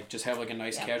 or like just have like a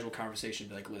nice casual conversation,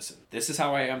 be like, listen, this is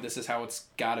how I am, this is how it's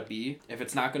gotta be. If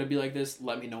it's not gonna be like this,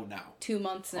 let me know now. 2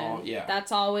 months in.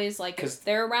 That's always like, if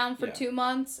they're around for 2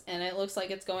 months and it looks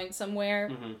like it's going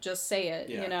somewhere, just say it,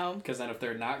 you know? Because then if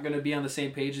they're not gonna be on the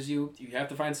same page as you have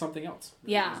to find something else.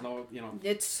 Yeah. There's no, you know.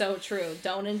 It's so true.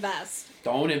 Don't invest.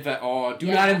 Don't invest. Oh, do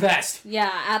not invest.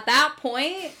 Yeah, at that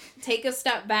point, take a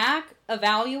step back,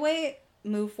 evaluate,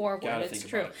 move forward. It's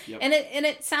true. Yep. And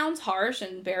it sounds harsh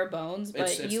and bare bones,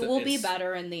 but you will be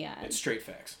better in the end. It's straight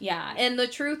facts. Yeah. And the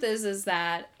truth is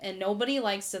that, and nobody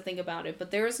likes to think about it, but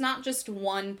there is not just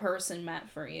one person meant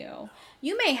for you.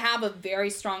 You may have a very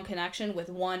strong connection with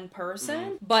one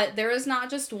person, but there is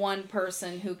not just one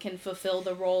person who can fulfill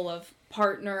the role of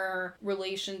partner,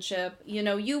 relationship. You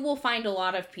know, you will find a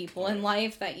lot of people in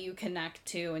life that you connect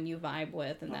to and you vibe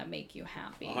with and that make you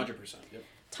happy. 100%. Yep.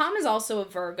 Tom is also a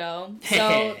Virgo,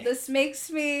 so this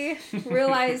makes me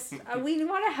realize we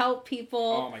want to help people.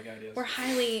 Oh my God, yes. We're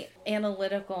highly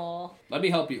analytical. Let me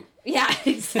help you. Yeah,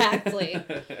 exactly.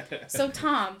 So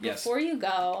Tom, before you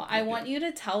go, I want you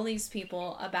to tell these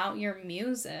people about your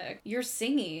music, your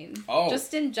singing,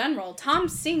 just in general. Tom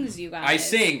sings, you guys. I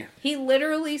sing. He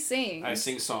literally sings. I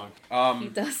sing song. He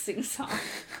does sing song.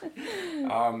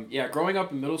 Growing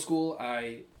up in middle school,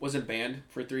 I was in band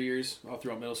for 3 years all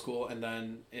throughout middle school, and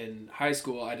then in high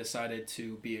school, I decided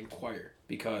to be in choir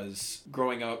because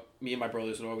growing up, me and my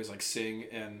brothers would always like sing,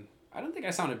 and I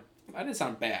didn't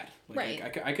sound bad. Like,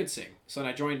 right. I could sing. So then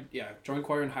I joined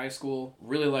choir in high school.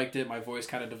 Really liked it. My voice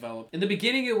kind of developed. In the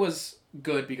beginning, it was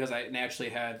good because I naturally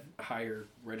had a higher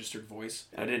registered voice.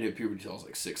 I didn't hit puberty until I was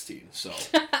like 16, so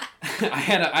I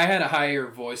had a higher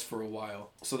voice for a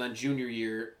while. So then junior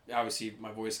year, obviously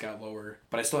my voice got lower,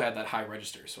 but I still had that high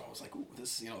register. So I was like, ooh,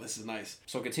 this is nice.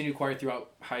 So continued choir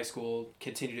throughout high school,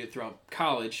 continued it throughout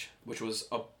college, which was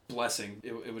a blessing.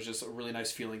 It was just a really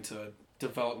nice feeling to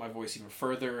develop my voice even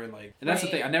further, and that's the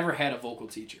thing, I never had a vocal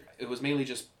teacher. It was mainly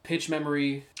just pitch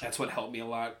memory. That's what helped me a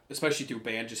lot, especially through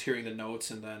band, just hearing the notes.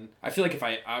 And then I feel like if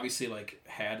I obviously like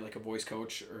had like a voice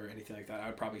coach or anything like that, I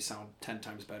would probably sound 10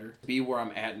 times better. Be where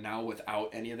I'm at now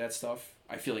without any of that stuff,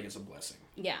 I feel like it's a blessing.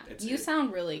 Yeah, you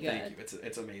sound really good. Thank you.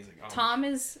 It's amazing. Tom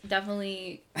is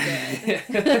definitely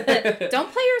good.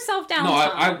 Don't play yourself down, No,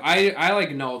 Tom. I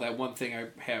like know that one thing I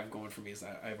have going for me is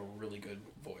that I have a really good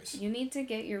voice. You need to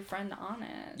get your friend on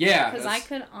it. Yeah. Because I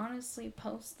could honestly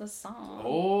post the song.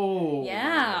 Oh.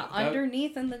 Yeah,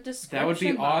 underneath in the description That would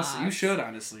be box. awesome. You should,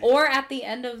 honestly. Or at the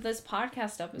end of this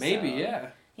podcast episode. Maybe,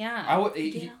 yeah. Yeah. I would.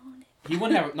 Get on it. He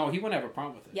wouldn't have a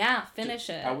problem with it. Yeah, finish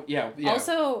it. Yeah.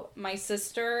 Also, my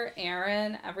sister,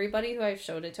 Erin, everybody who I've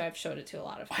showed it to a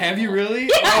lot of people. Have you really?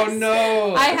 Yes! Oh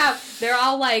no. I have. They're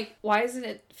all like, "Why isn't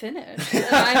it finished?" And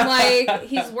I'm like,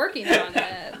 "He's working on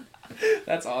it."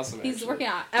 That's awesome. He's working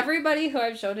on it. Everybody who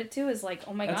I've showed it to is like,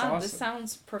 "Oh my god, awesome. This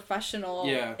sounds professional."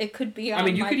 Yeah. It could be on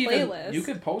my playlist. You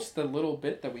could post the little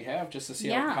bit that we have just to see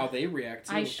how they react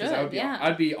to it. I should.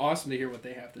 I'd be awesome to hear what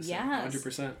they have to say. Yes.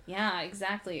 100%. Yeah,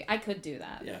 exactly. I could do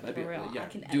that. Yeah, that'd be real. Yeah, I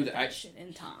can do edit that. Shit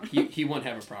in Tom. He wouldn't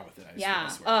have a problem with it. I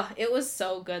swear. It was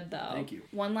so good though. Thank you.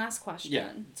 One last question. Yeah,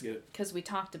 that's good. Because we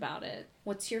talked about it.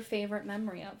 What's your favorite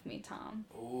memory of me, Tom?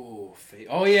 Oh,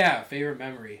 favorite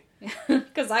memory.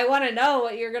 Because I want to know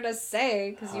what you're gonna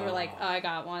say. Because you were like, "Oh, I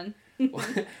got one."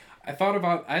 I thought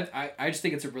about. I just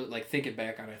think it's a really, like, thinking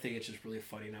back on it, I think it's just really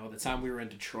funny now. The time we were in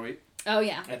Detroit. Oh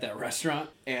yeah. At that restaurant,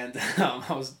 and I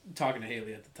was talking to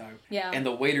Haley at the time. Yeah. And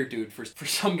the waiter dude, for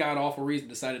some god awful reason,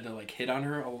 decided to like hit on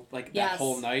her like that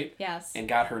whole night. Yes. And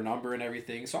got her number and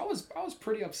everything. So I was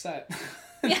pretty upset.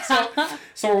 Yeah.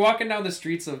 so we're walking down the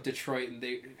streets of Detroit, and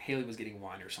Haley was getting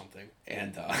wine or something,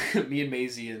 and me and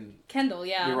Maisie and Kendall,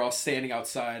 yeah, we were all standing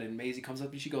outside, and Maisie comes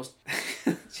up and she goes,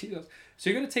 "So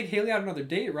you're gonna take Haley out another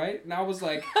date, right?" And I was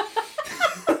like,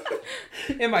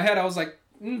 in my head, I was like,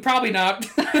 probably not.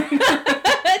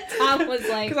 Tom was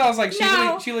like, because I was like,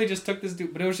 no. she really just took this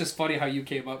dude, but it was just funny how you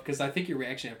came up, because I think your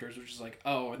reaction afterwards was just like,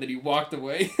 oh, and then you walked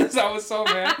away. So I was so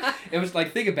mad. It was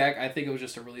like, thinking back, I think it was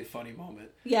just a really funny moment.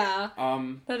 Yeah.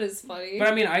 That is funny. But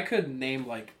I mean, I could name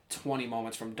like 20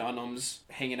 moments from Dunham's,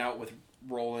 hanging out with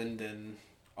Roland and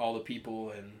all the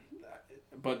people,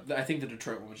 but I think the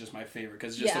Detroit one was just my favorite,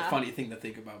 because it's just a funny thing to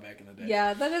think about back in the day.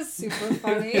 Yeah, that is super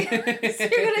funny. So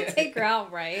you're gonna take her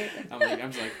out, right?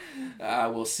 I'm just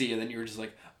like, we'll see. And then you were just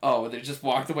like, oh, they just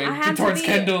walked away towards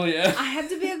Kendall. Yeah. I had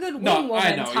to be a good woman,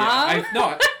 I know. Tom.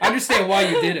 Yeah. I understand why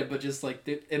you did it, but just like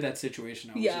in that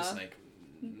situation, I was just like,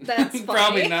 that's funny.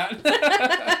 Probably not.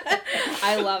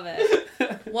 I love it.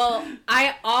 Well,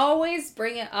 I always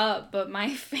bring it up, but my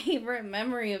favorite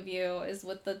memory of you is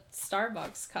with the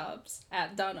Starbucks cups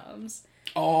at Dunham's.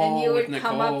 Oh, and you would with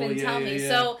come Nicole. up and tell me. Yeah.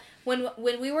 So when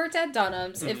we worked at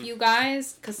Dunham's, if you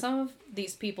guys, because some of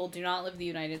these people do not live in the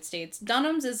United States,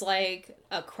 Dunham's is like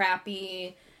a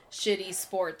crappy, shitty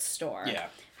sports store. Yeah.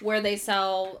 Where they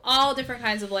sell all different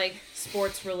kinds of like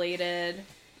sports related,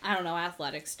 I don't know,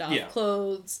 athletic stuff,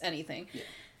 clothes, anything. Yeah.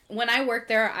 When I worked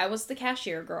there, I was the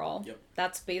cashier girl. Yep.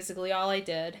 That's basically all I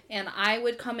did. And I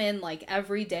would come in like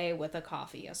every day with a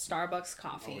coffee, a Starbucks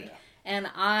coffee. Oh, yeah. And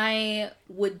I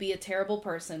would be a terrible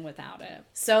person without it.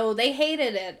 So they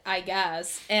hated it, I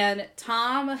guess. And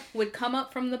Tom would come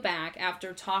up from the back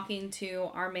after talking to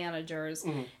our managers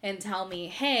and tell me,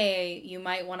 hey, you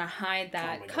might want to hide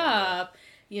that cup. God.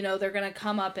 You know, they're going to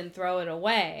come up and throw it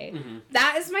away. Mm-hmm.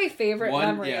 That is my favorite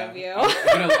memory of you.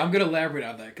 I'm going to elaborate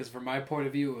on that, because from my point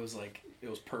of view, it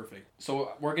was perfect.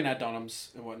 So working at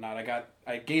Dunham's and whatnot,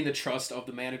 I gained the trust of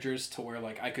the managers to where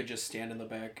like I could just stand in the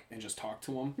back and just talk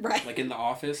to them, right? Like in the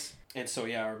office. And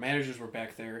so our managers were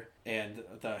back there, and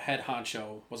the head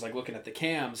honcho was like looking at the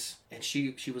cams, and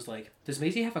she was like, "Does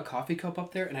Maisie have a coffee cup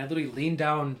up there?" And I literally leaned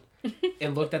down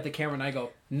and looked at the camera, and I go,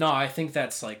 "No, I think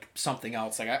that's like something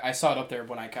else." Like I saw it up there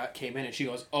when I came in, and she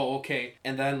goes, "Oh, okay."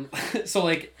 And then so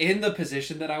like in the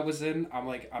position that I was in, I'm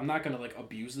like, I'm not gonna like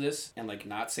abuse this and like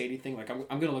not say anything. Like I'm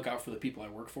gonna look out for the people I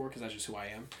work for, because that's just who I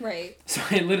am. Right. So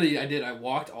I did. I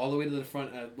walked all the way to the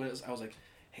front. And I was like,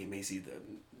 "Hey, Maisie,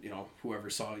 whoever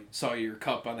saw your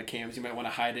cup on the cams, you might want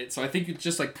to hide it." So I think you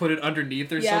just like put it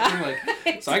underneath or something.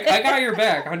 Like, so I got your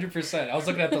back 100%. I was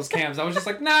looking at those cams. I was just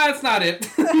like, nah, it's not it.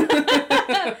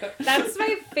 That's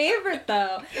my favorite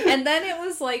though. And then it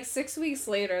was like 6 weeks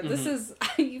later. This is,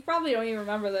 you probably don't even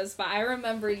remember this, but I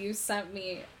remember you sent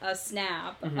me a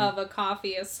snap of a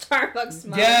coffee, a Starbucks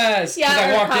mug. Yes.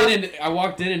 Yeah. I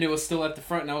walked in and it was still at the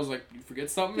front, and I was like, you forget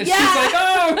something? And she's like,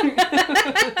 oh.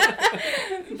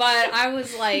 But I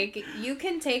was like, you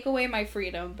can take away my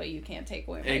freedom, but you can't take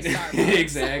away my Starbucks.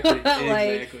 Exactly.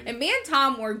 And me and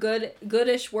Tom were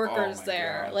goodish workers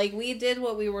there. God. Like, we did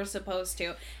what we were supposed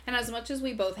to. And as much as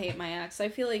we both hate my ex, I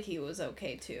feel like he was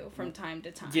okay too from time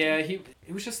to time. Yeah, he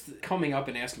was just coming up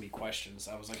and asking me questions.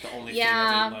 I was like the only thing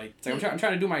I didn't like. It's like, I'm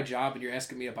trying to do my job, and you're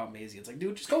asking me about Maisie. It's like,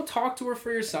 dude, just go talk to her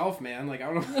for yourself, man. Like,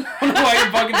 I don't know why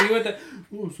you're bugging me with that.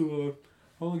 Oh, so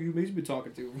how long have you been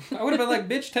talking to? I would have been like,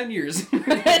 bitch, 10 years. 10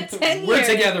 years. We're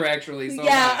together, actually. So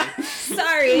yeah.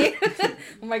 Sorry.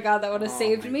 Oh my God, that would have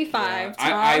saved me 5.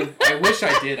 I wish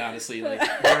I did, honestly. Like,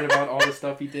 learn about all the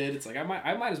stuff he did. It's like, I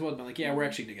might as well have been like, yeah, we're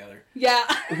actually together. Yeah.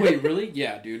 Wait, really?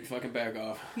 Yeah, dude, fucking back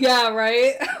off. Yeah,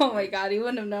 right? Oh my God, he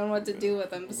wouldn't have known what to do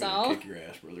with himself. I'm gonna kick your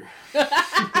ass,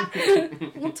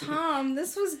 brother. Well, Tom,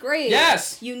 this was great.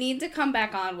 Yes! You need to come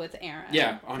back on with Aaron.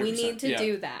 Yeah, 100%. We need to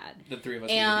do that. The 3 of us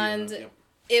and need to do that.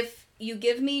 if you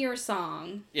give me your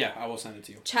song... Yeah, I will send it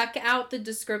to you. Check out the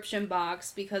description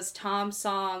box because Tom's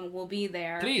song will be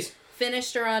there. Please.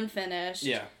 Finished or unfinished.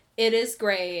 Yeah. It is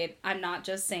great. I'm not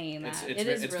just saying that. It's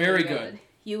really very good.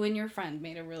 You and your friend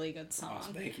made a really good song.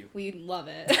 Awesome, thank you. We love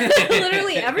it.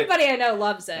 Literally, everybody I know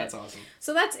loves it. That's awesome.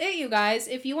 So that's it, you guys.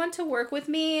 If you want to work with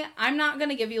me, I'm not going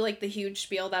to give you, like, the huge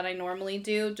spiel that I normally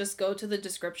do. Just go to the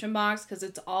description box because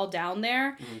it's all down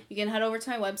there. Mm-hmm. You can head over to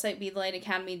my website,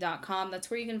 BeTheLightAcademy.com. That's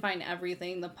where you can find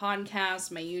everything. The podcast,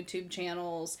 my YouTube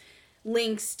channels,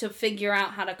 links to figure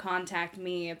out how to contact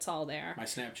me. It's all there. My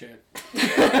Snapchat.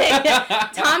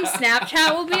 Tom's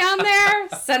Snapchat will be on there.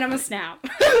 Send him a snap.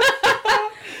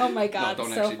 Oh my God, no,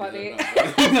 so funny.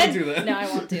 Don't do that. No, I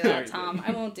won't do that, Tom.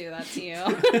 I won't do that to you.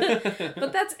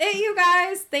 But that's it, you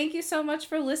guys. Thank you so much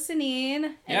for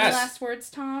listening. Any last words,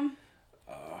 Tom?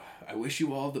 I wish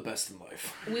you all the best in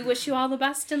life. We wish you all the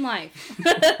best in life.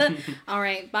 All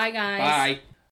right. Bye, guys. Bye.